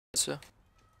Melissa?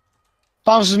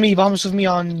 Bombs with me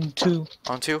on 2.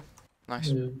 On 2?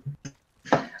 Nice.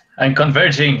 I'm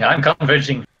converging. I'm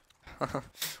converging.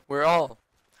 We're all.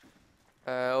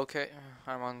 Okay,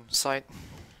 I'm on site.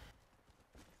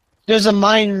 There's a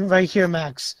mine right here,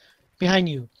 Max. Behind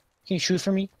you. Can you shoot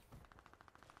for me?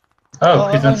 Oh,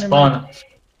 he's in never spawn. mind.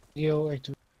 Yo, right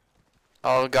to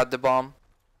Oh, got the bomb.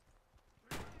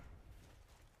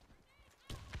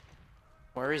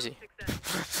 Where is he?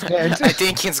 Yeah, I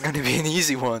think it's gonna be an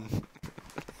easy one.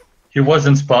 He was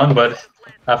in spawn, but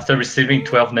after receiving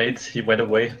 12 nades, he went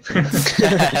away.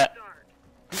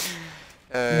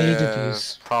 Need to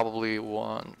use. Probably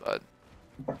one, but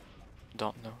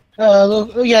don't know.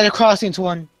 Look, oh, yeah, they're crossing to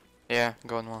 1. Yeah,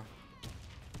 going one.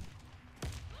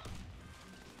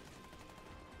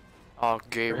 Oh,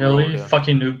 gay Really? Rhoda.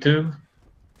 Fucking noob too?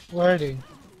 Where are they?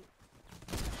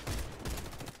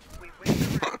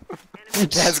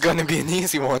 That's gonna be an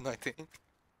easy one, I think.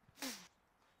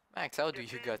 Max, how do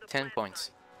you got 10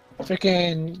 points?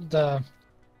 Freaking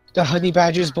the honey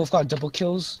badgers both got double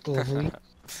kills globally.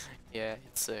 Yeah,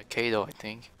 it's Kato, I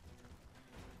think.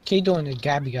 Kado and the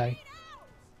Gabby guy.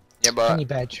 Yeah, but Honey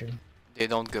badger. they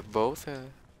don't get both,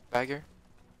 Bagger?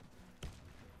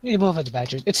 They both have the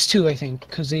badgers. It's 2, I think,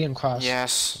 because they didn't cross.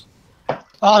 Yes. Oh,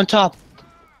 on top.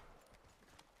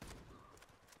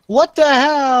 What the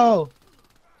hell?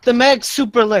 The mag's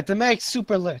super lit. The mag's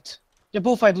super lit. They're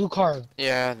both by blue card.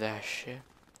 Yeah, that shit.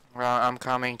 Well, I'm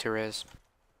coming to Riz.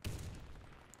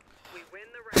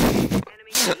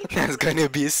 That's gonna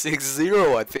be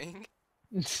 6-0, I think.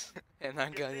 And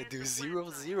I'm gonna do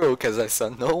 0-0 because I saw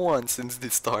no one since the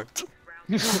start.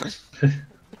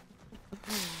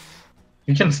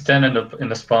 You can stand in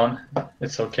the spawn.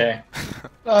 It's okay.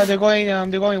 They're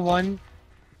going 1.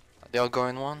 They all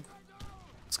going one?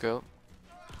 Let's go.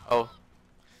 Oh.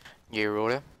 You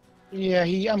rolled it? Yeah,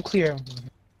 I'm clear.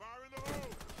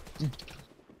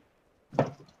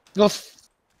 Go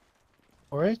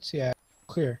for it? Yeah,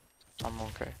 clear. I'm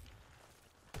okay.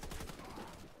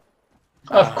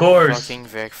 Of course. Fucking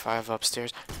Vic 5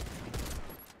 upstairs.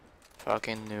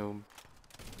 Fucking noob.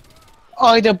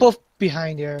 Oh, they're both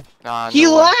behind there. Nah,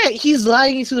 no way. He's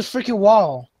lying into the freaking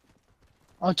wall.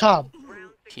 On top.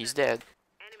 He's dead.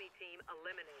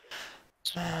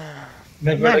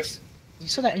 Never Max, you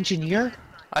saw that engineer?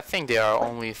 I think there are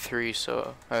only 3,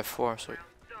 so 4, so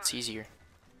it's easier.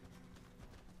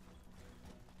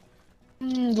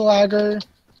 The lagger.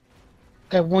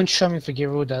 Got 1 shot me for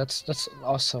Giroud. That's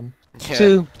awesome. Yeah.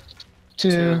 2.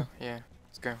 Yeah,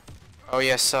 let's go. Oh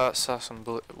yeah, saw some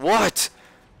bullet. What?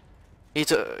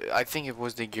 I think it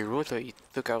was the Gerudo. He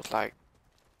took out like.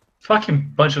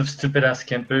 Fucking bunch of stupid ass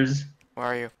campers. Where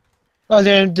are you? Oh,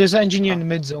 there's an engineer in the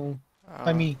mid zone.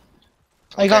 By me.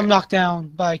 I got okay. him knocked down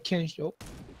by Ken.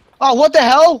 Oh, what the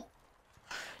hell?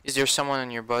 Is there someone on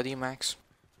your body, Max?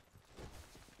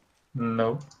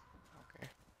 No. Okay.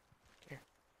 Here.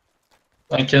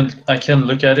 I can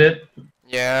look at it.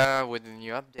 Yeah, with the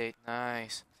new update.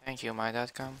 Nice. Thank you,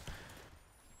 my.com.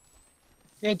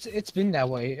 It's been that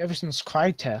way ever since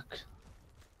Crytek.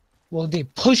 Well, they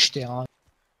pushed it on.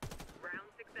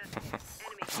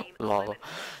 Lol.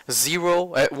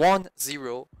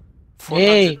 1-0. 400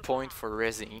 Hey. point for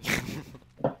Resi.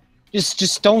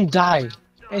 Just don't die,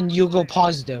 and you'll go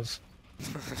positive.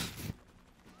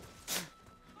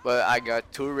 But I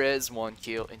got 2 res, 1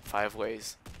 kill in 5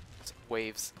 waves.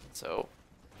 So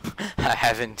I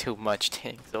haven't too much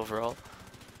things overall.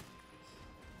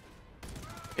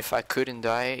 If I couldn't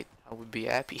die, I would be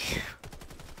happy.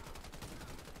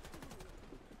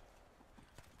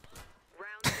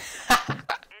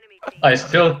 I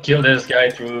still killed this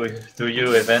guy through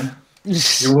you, Evan.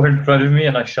 You were in front of me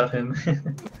and I shot him.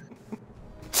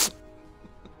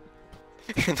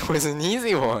 It was an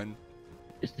easy one.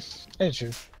 That's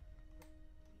true.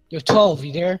 You're 12,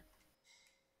 you there?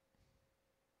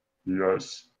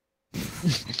 Yes.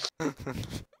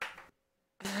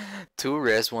 2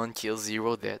 res, 1 kill,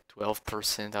 0 dead,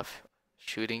 12% of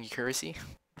shooting accuracy.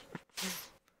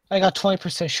 I got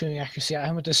 20% shooting accuracy.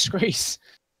 I'm a disgrace.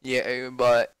 Yeah,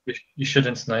 but You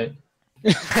shouldn't snipe.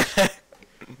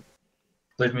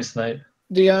 Let me snipe.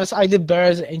 To be honest, I did better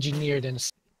as an engineer than.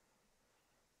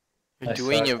 you're I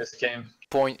doing suck a this game.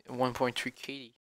 1.3 KD.